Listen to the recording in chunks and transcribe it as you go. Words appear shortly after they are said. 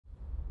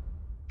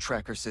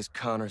Tracker says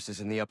Connors is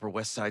in the Upper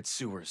West Side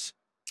sewers.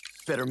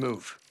 Better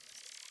move.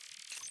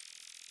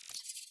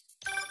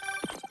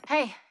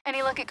 Hey,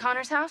 any look at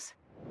Connor's house?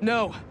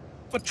 No,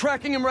 but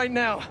tracking him right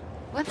now.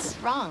 What's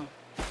wrong?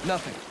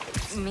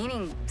 Nothing.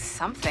 Meaning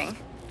something.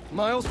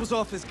 Miles was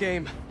off his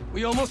game.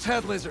 We almost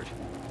had Lizard.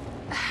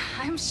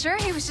 I'm sure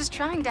he was just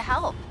trying to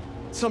help.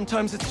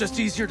 Sometimes it's just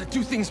easier to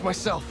do things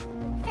myself.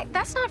 Hey,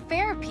 that's not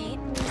fair, Pete.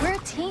 We're a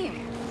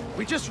team.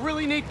 We just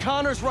really need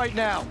Connors right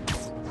now.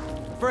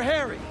 For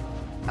Harry.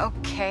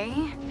 Okay.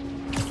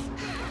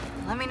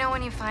 Let me know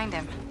when you find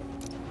him.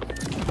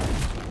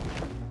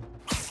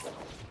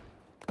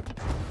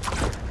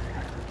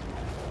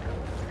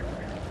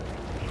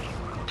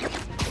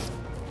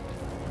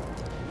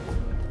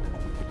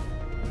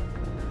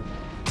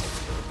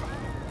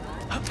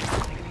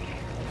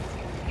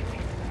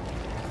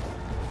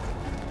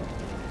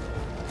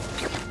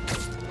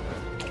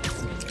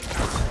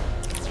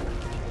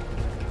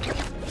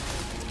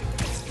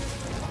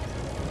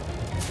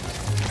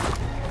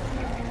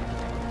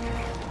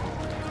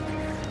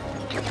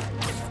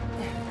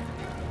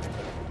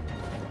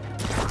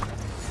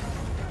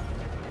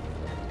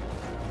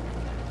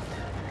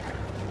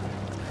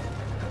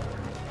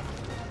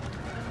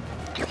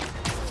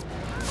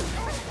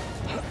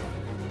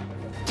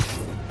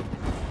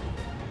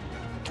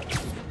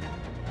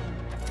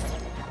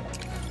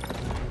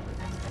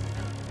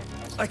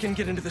 I can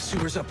get into the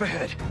sewers up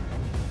ahead.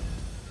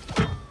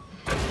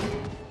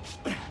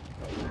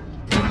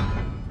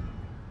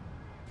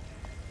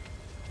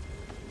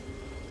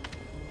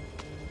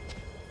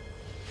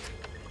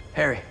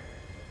 Harry.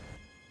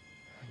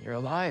 You're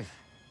alive.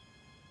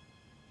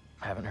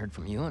 I haven't heard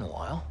from you in a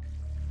while.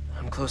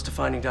 I'm close to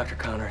finding Dr.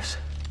 Connors.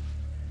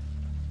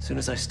 As soon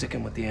as I stick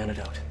him with the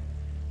antidote,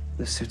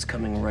 this suit's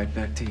coming right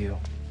back to you.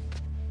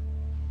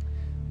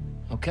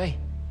 Okay.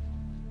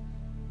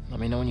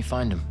 Let me know when you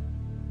find him.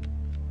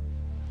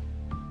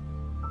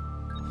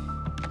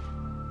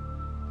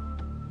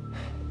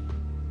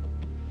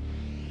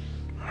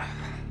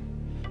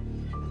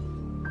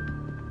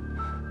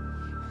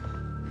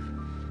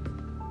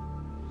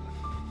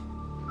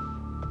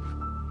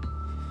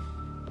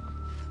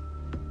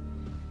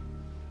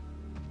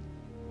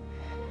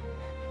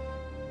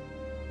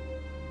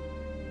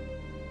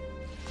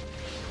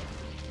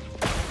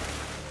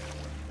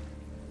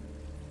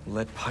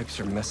 Lead pipes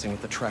are messing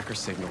with the tracker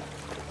signal.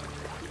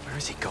 Where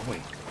is he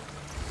going?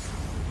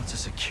 What's a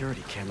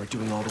security camera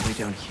doing all the way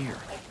down here?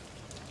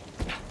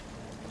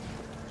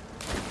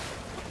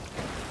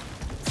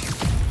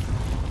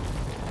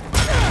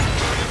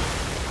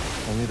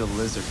 Only the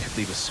Lizard could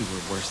leave a sewer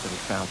worse than he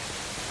found it.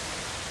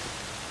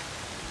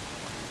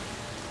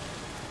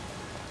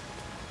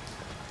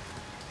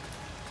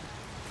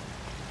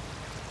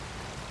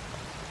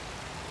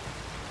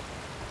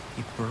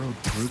 He burrowed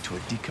through to a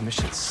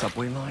decommissioned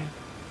subway line?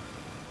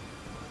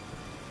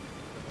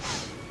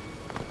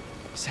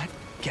 Is that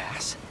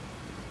gas?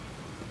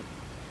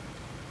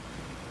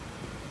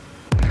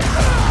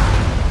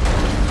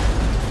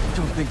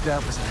 Don't think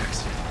that was an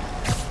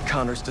accident.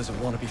 Connors doesn't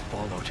want to be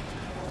followed.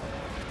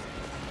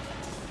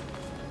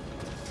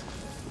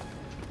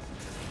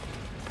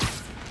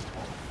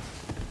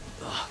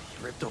 Ugh,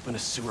 he ripped open a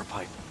sewer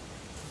pipe.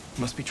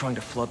 Must be trying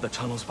to flood the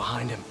tunnels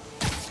behind him.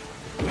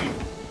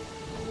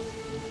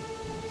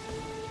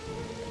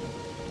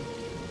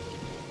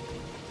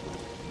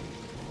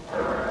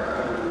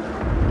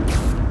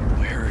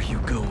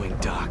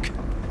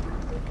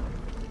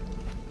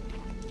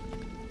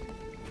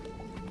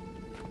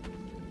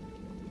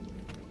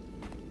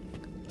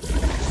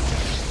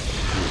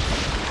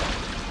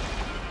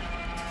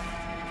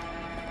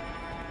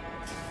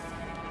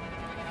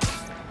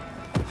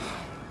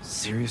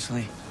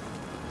 Seriously?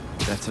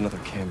 That's another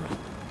camera.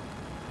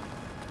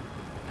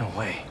 No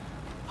way.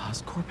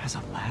 Oscorp has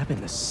a lab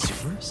in the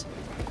sewers?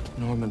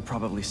 Norman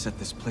probably set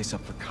this place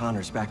up for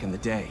Connors back in the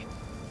day.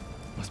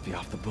 Must be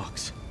off the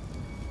books.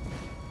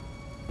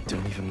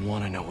 Don't even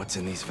want to know what's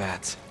in these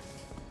vats.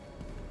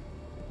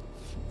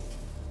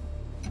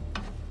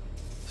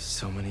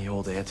 So many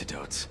old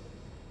antidotes.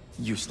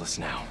 Useless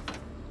now.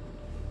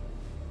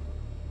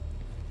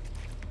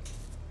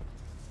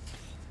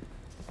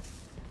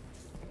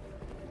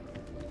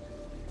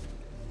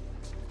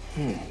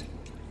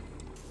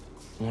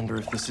 Wonder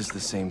if this is the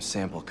same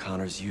sample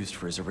Connors used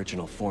for his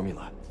original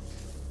formula.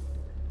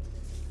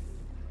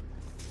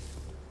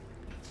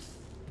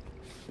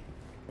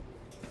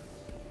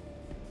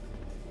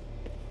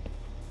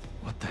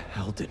 What the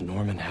hell did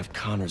Norman have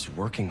Connors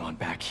working on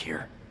back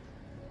here?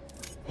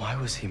 Why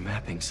was he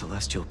mapping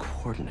celestial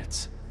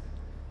coordinates?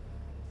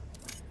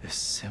 This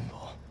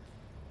symbol.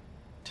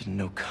 Didn't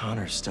know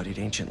Connors studied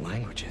ancient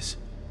languages.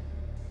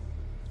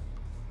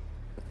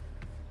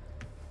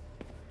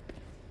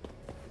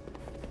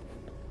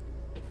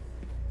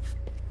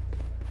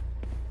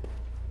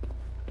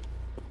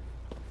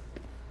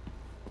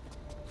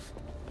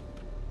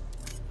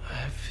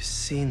 I've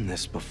seen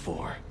this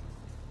before.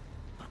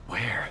 But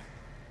where?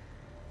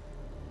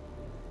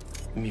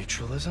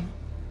 Mutualism?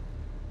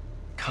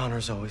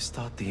 Connor's always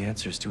thought the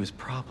answers to his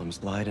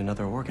problems lied in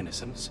other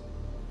organisms.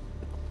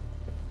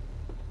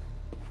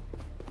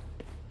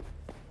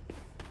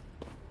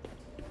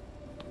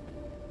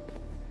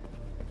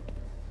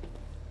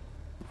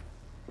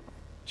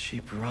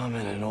 Cheap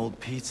ramen and old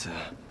pizza.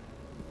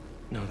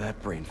 Know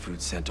that brain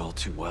food scent all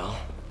too well.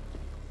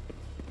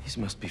 These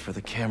must be for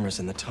the cameras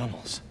in the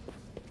tunnels.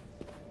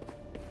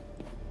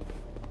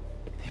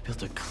 They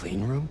built a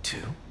clean room,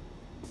 too?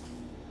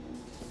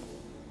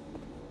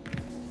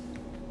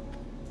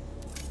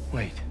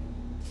 Wait.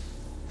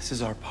 This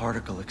is our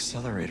particle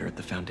accelerator at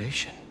the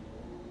Foundation.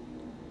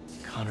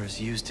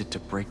 Connor's used it to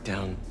break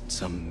down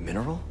some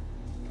mineral?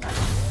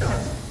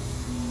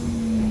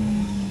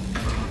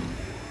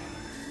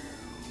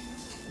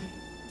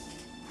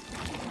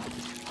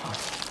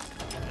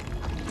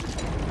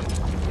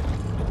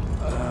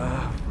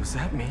 Was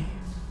that me?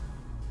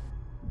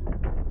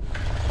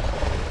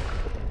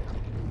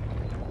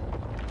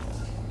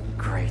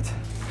 Great.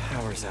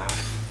 Power's out.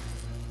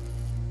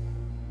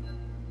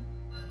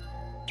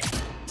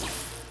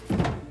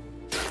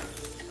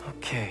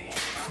 Okay,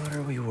 what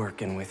are we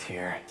working with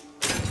here?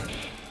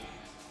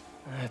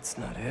 That's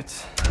not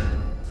it.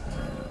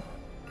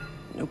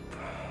 Nope.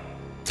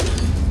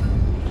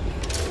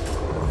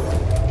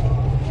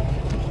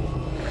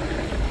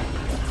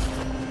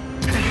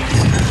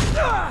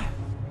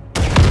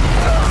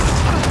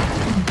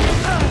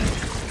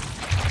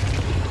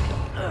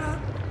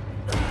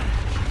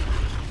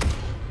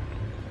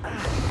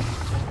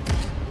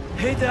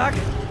 Hey, Doc.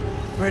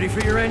 Ready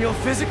for your annual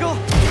physical?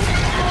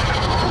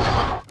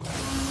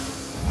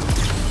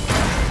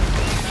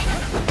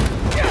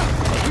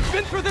 We've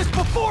been through this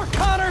before,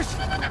 Connors!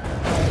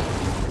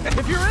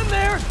 If you're in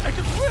there, I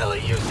could really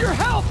use your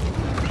help!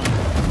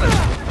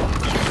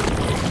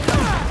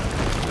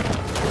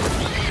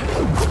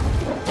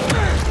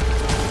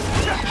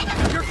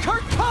 You're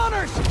Kurt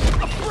Connors,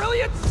 a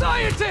brilliant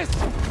scientist!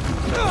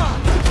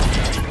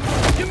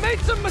 You made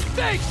some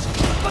mistakes,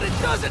 but it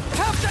doesn't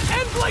have to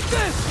end like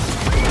this!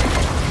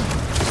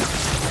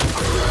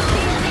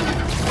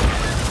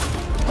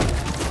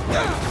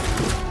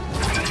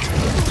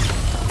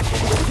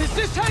 Is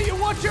this how you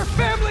want your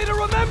family to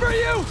remember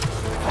you?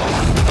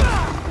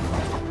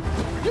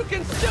 You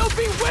can still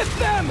be with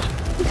them!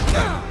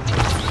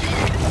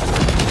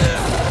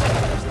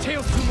 This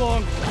tail's too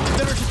long.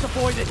 Better just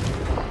avoid it.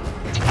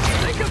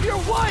 Think of your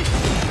wife!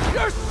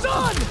 Your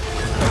son!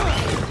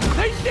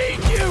 They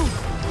need you!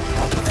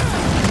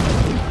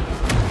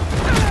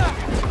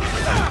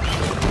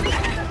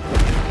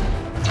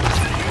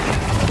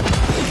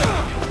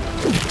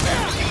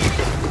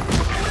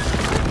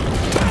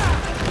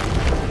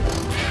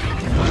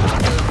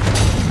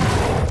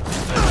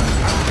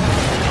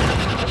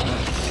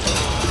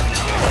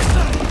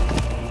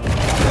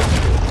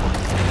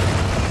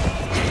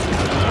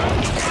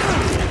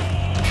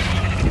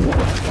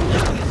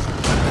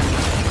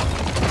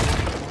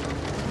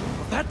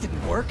 That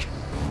didn't work.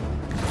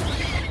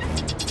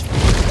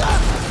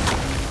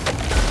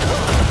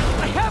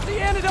 I have the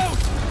antidote!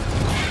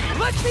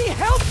 Let me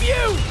help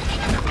you!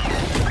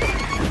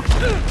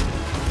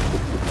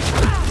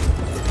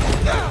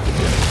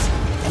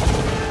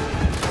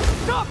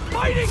 Stop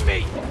fighting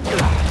me!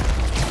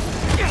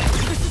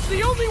 This is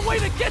the only way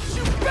to get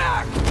you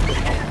back!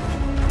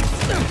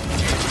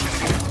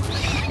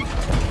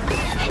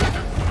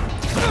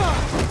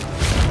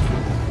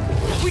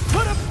 We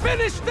could have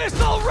finished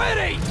this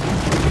already!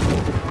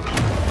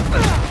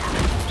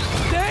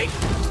 Stay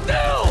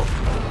still!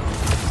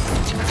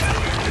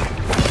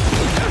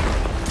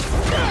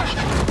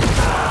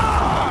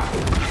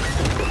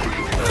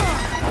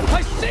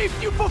 I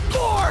saved you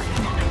before!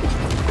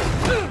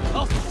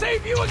 I'll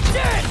save you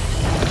again!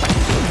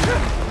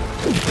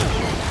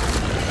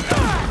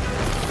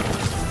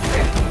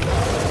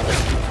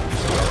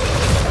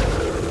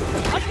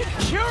 I can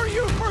cure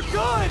you for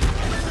good!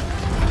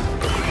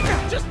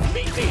 Just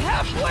meet me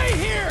halfway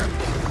here!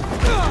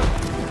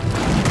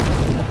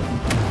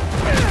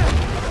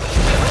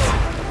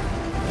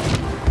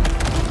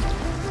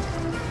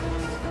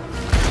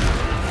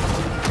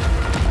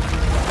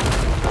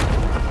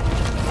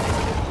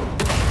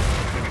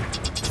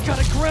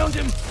 Gotta ground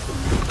him!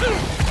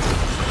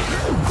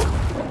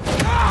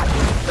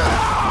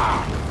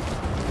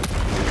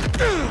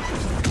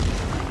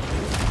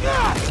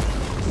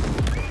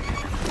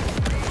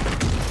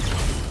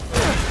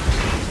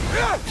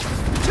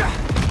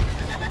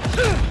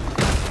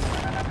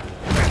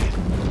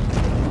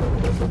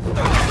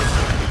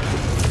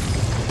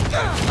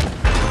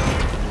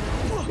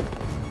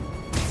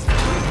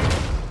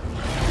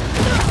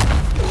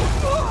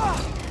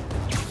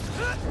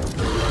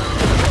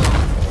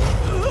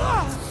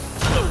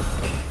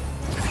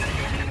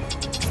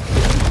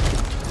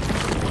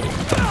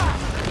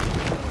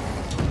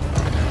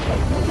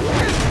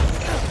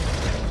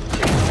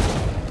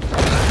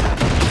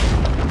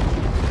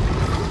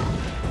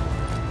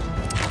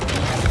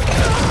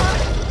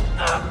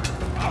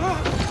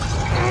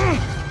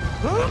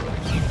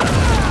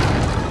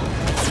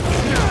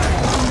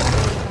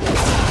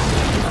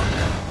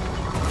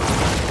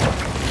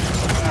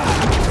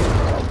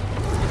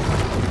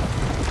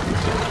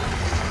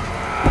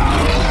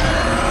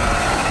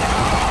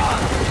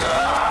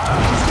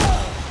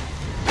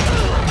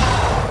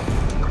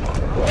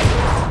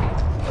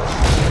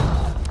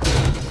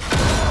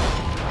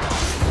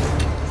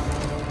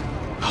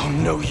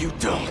 No, you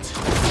don't.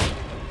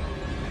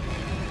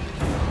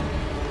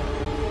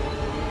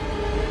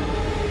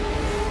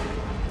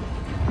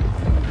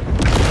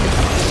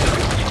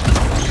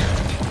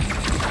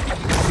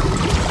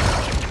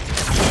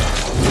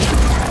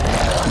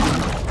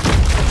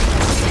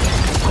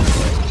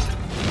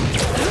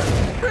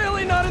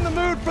 Really not in the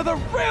mood for the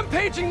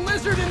rampaging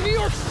lizard in New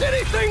York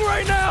City thing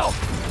right now!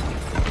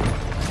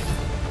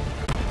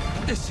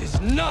 This is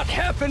not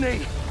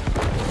happening!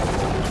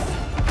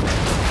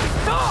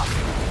 Stop!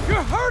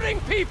 You're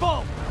hurting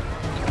people!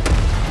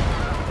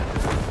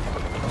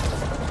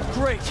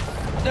 Great.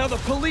 Now the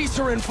police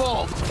are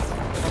involved.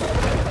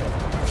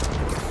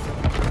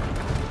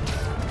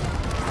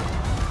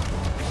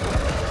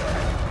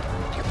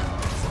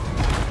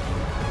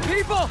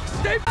 People,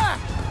 stay back!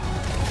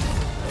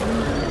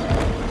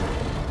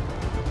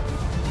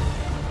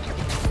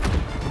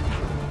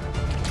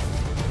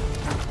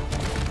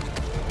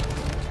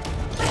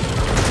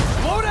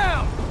 Slow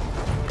down!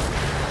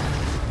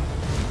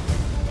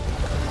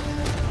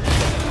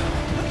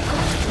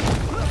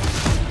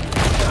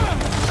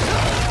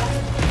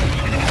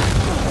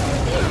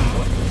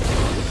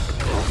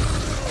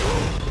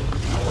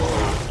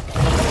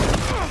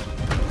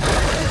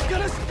 It's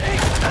gonna stay.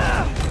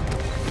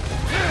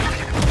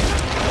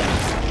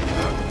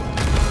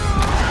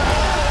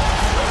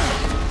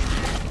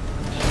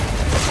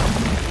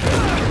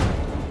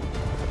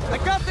 I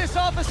got this,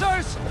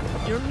 officers!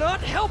 You're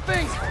not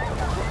helping!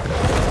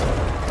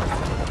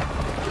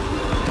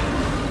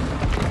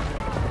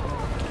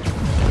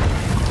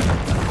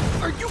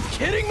 Are you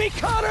kidding me,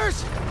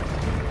 Connors?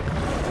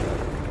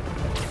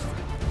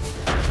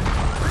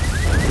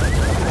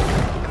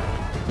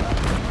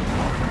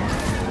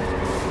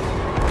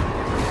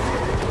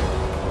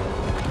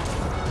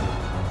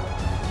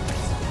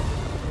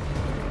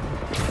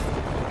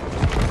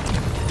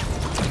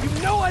 You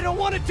know I don't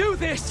want to do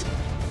this!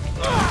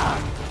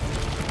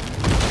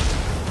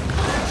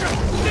 Just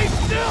stay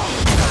still!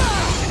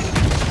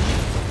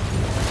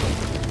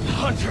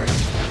 Hunters!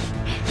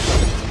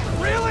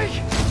 Really?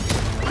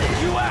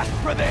 You asked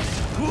for this!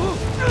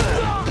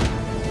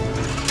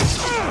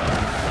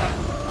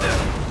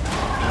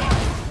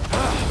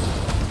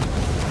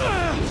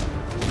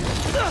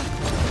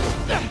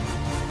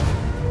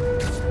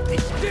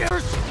 These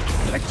stairs!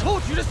 I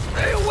told you to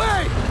stay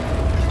away!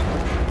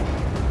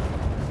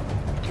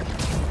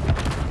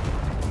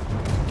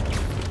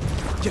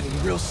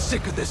 Getting real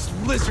sick of this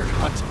lizard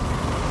hunt.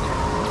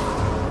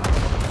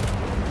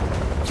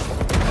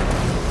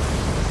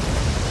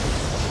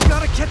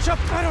 Gotta catch up.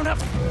 I don't have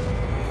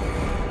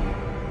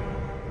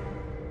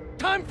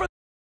time for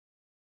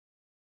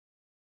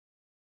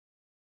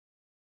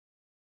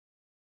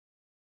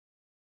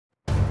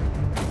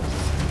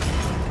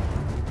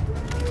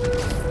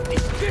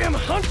these damn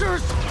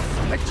hunters!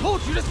 I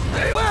told you to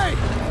stay away!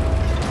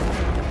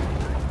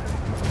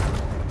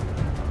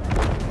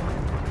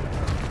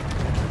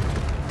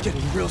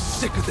 Getting real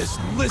sick of this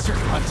lizard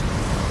hunt.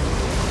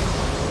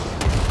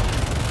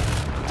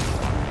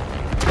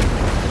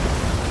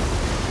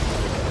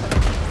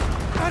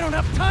 I don't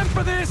have time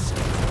for this!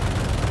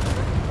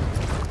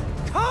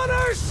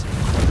 Connors!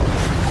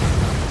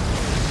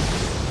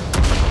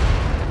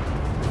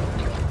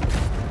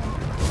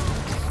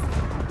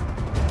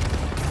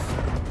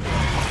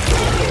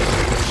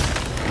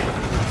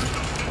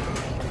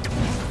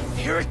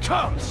 Here it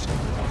comes!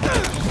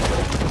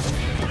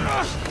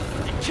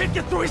 Can't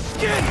get through his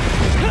skin!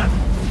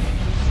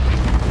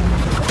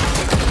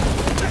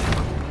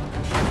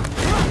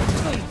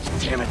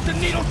 Damn it, the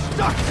needle's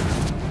stuck!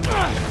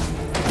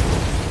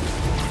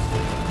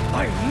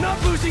 I am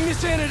not losing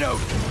this antidote!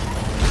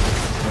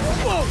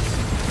 Whoa!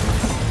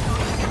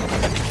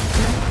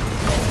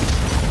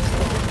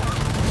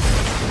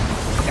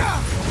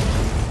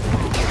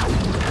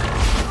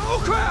 Oh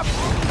crap!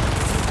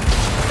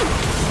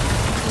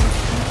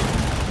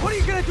 What are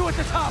you gonna do at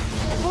the top?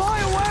 Fly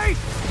away?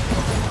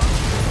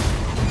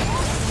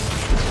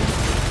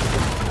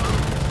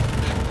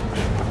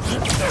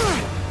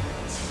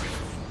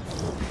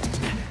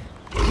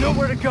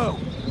 Nowhere to go.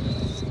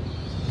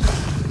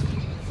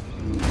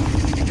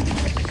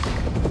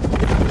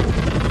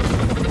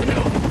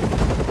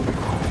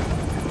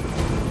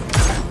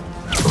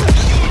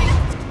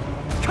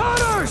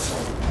 Connors!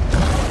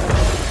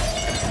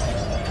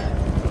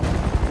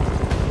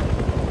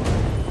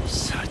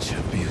 Such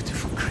a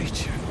beautiful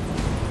creature.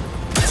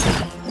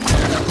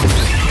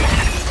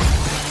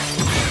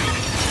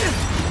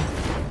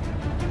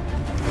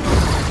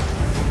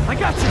 I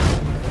got you!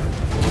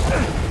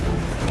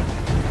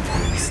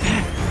 Is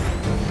that...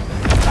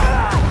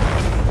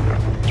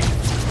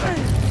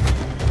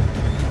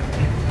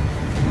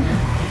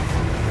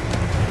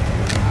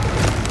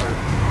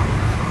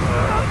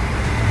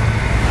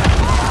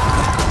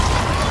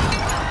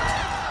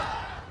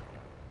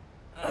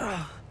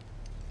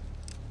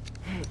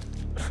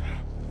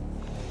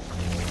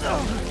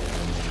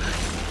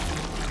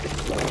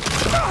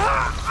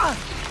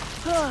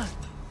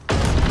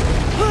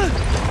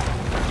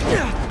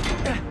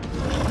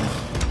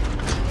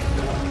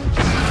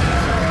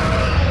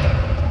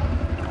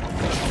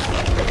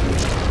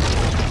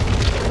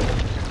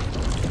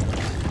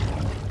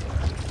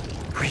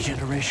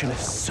 mission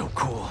is so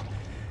cool.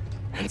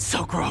 And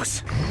so gross.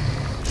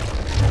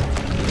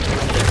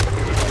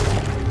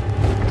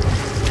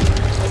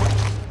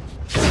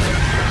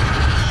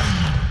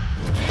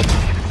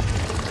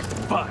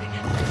 Fine.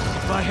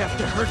 If I have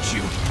to hurt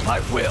you,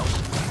 I will.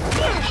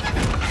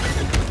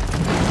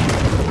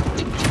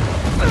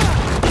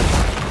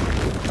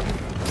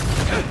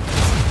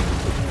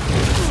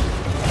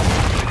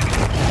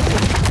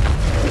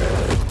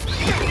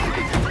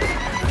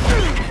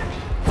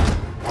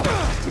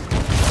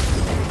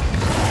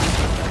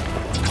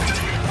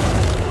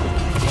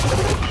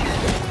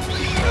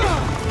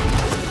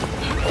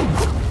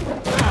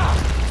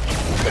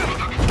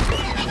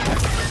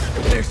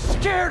 They're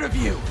scared of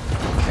you,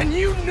 and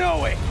you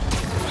know it.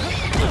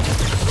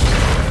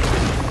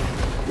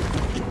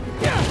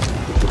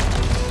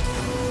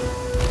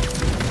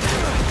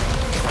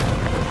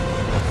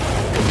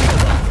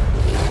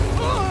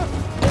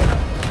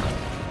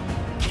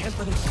 Can't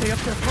let him stay up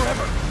there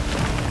forever.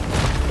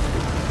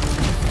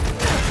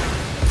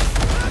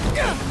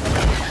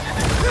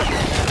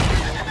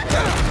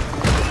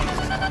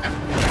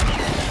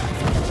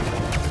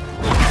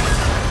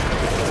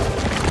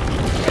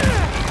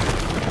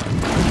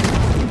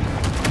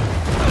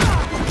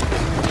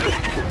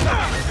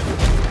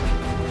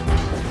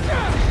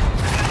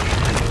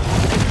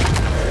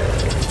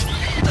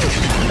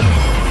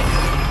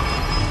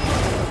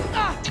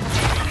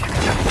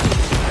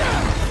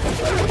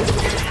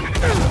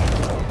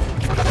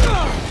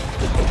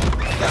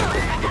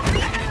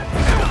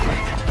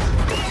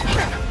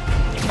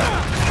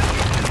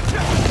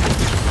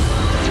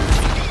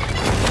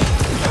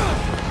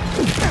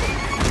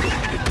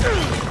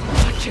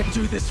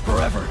 Do this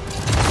forever.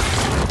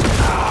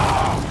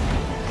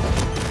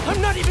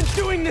 I'm not even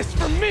doing this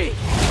for me.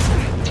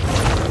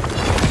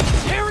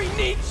 Harry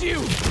needs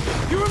you.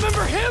 You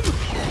remember him?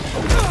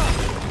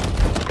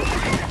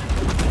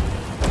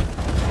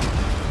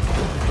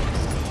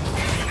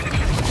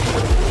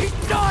 He's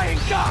dying,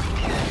 Doc.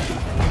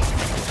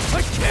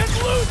 I can't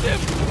lose him.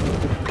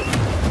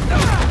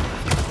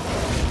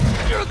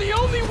 You're the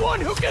only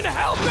one who can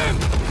help him.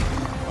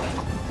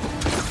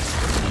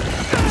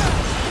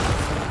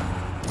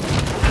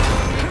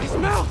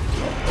 Mouth!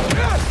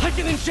 I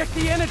can inject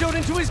the antidote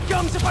into his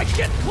gums if I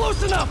get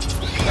close enough!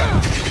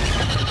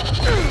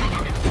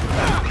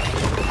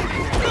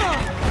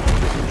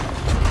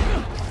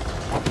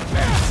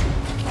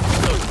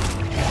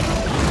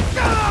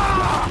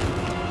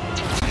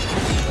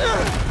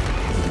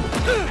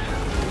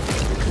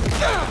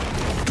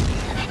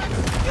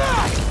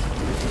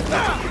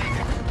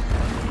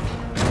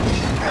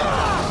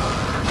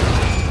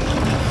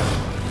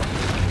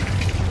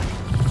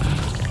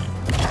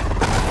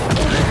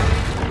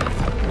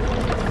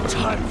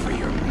 Time for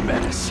your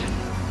medicine.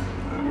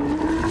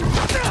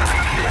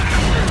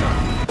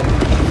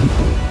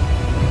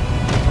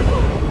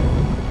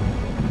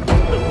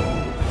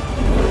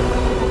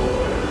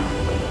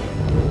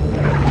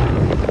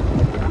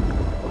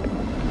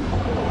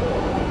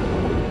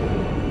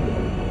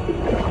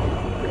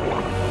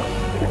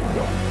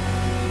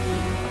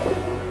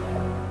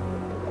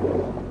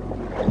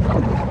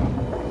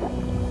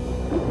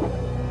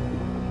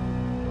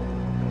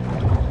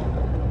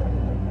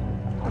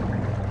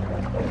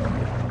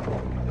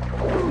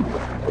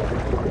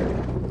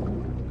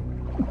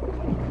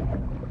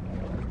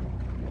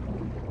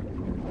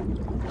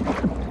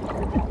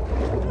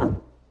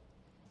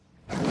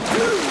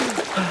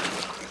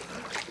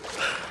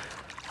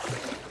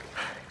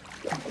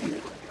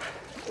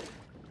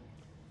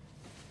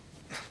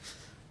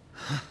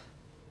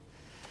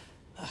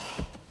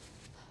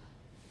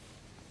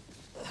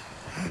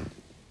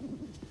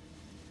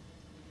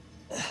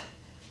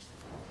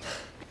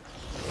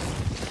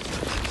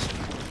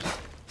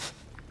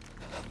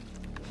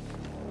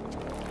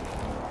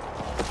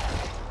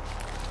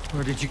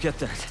 Where did you get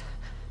that?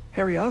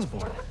 Harry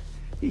Osborn.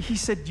 He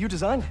said you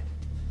designed it.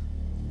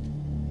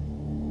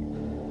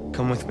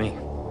 Come with me.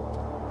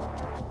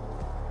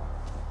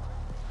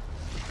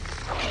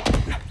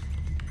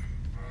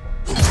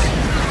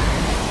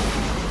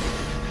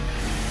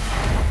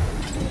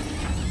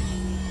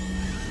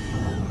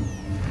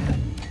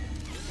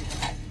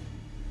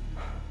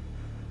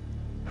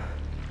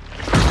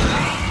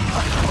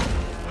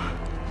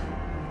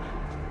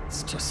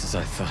 It's just as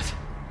I thought.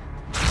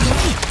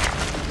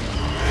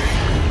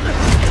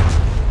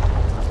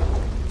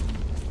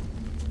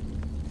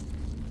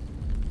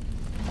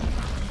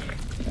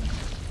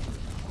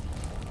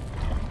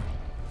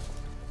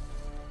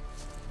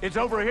 It's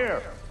over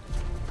here.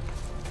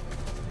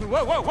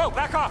 Whoa, whoa, whoa,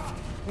 back off!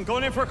 I'm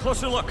going in for a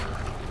closer look.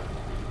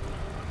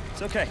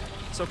 It's okay,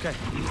 it's okay.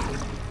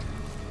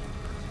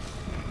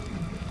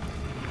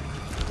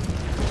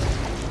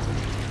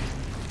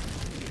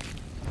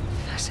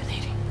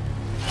 Fascinating.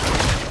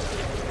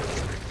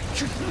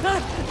 Shoot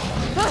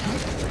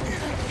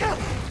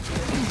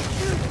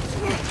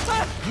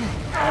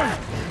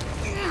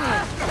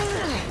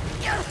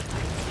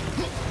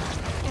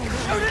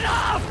it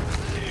off!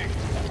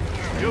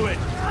 Do it.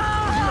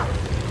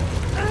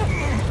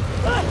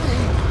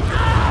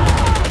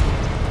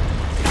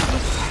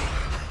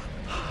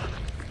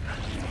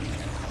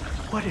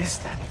 What is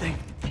that thing?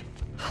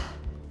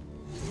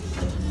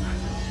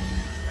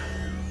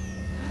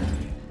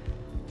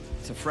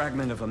 It's a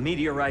fragment of a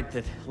meteorite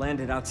that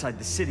landed outside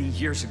the city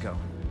years ago.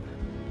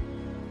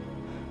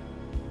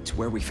 It's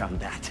where we found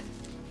that.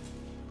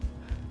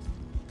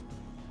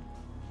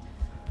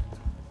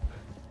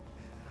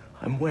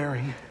 I'm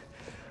wearing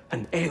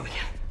an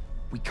alien.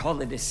 We call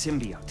it a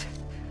symbiote.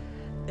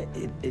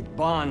 It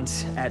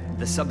bonds at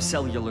the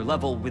subcellular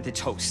level with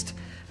its host.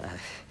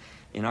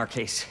 In our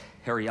case,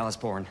 Harry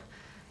Osborn.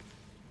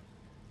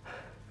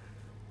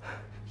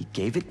 He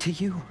gave it to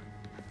you?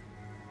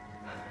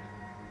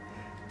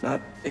 Not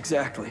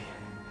exactly.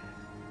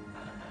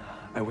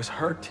 I was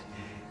hurt,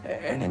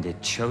 And it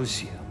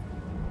chose you.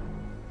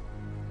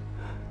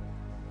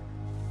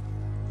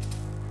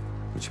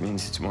 Which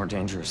means it's more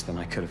dangerous than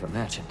I could have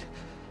imagined.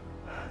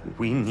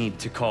 We need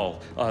to call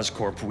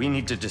Oscorp. We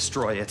need to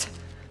destroy it.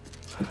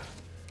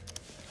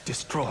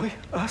 destroy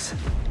us?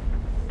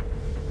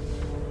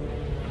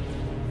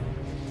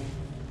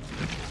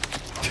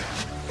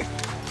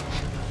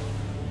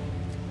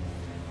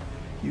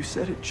 You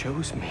said it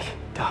chose me,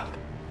 Doc.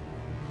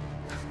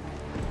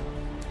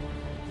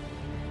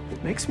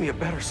 It makes me a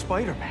better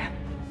Spider-Man.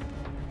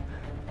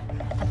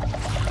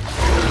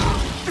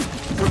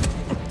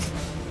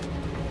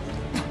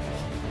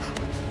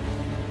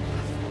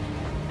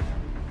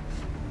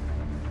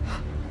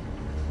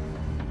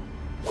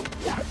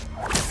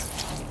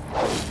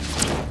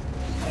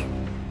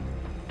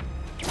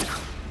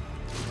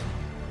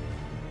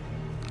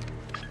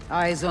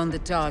 Eyes on the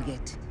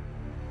target.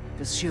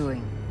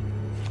 Pursuing.